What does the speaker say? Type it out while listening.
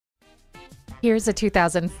Here's a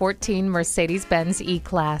 2014 Mercedes-Benz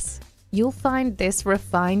E-Class. You'll find this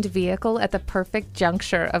refined vehicle at the perfect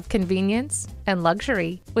juncture of convenience and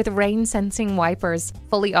luxury, with rain-sensing wipers,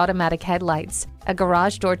 fully automatic headlights, a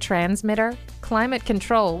garage door transmitter, climate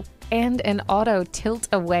control, and an auto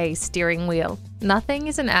tilt-away steering wheel. Nothing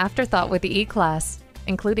is an afterthought with the E-Class,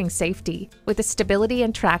 including safety, with the stability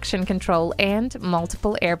and traction control and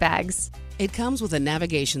multiple airbags. It comes with a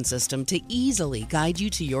navigation system to easily guide you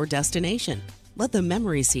to your destination. Let the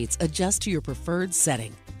memory seats adjust to your preferred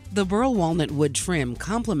setting. The burl walnut wood trim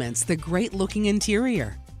complements the great-looking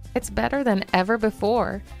interior. It's better than ever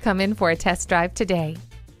before. Come in for a test drive today.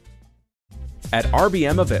 At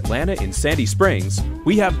RBM of Atlanta in Sandy Springs,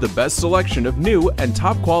 we have the best selection of new and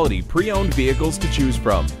top-quality pre-owned vehicles to choose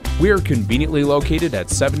from. We are conveniently located at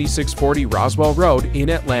 7640 Roswell Road in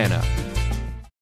Atlanta.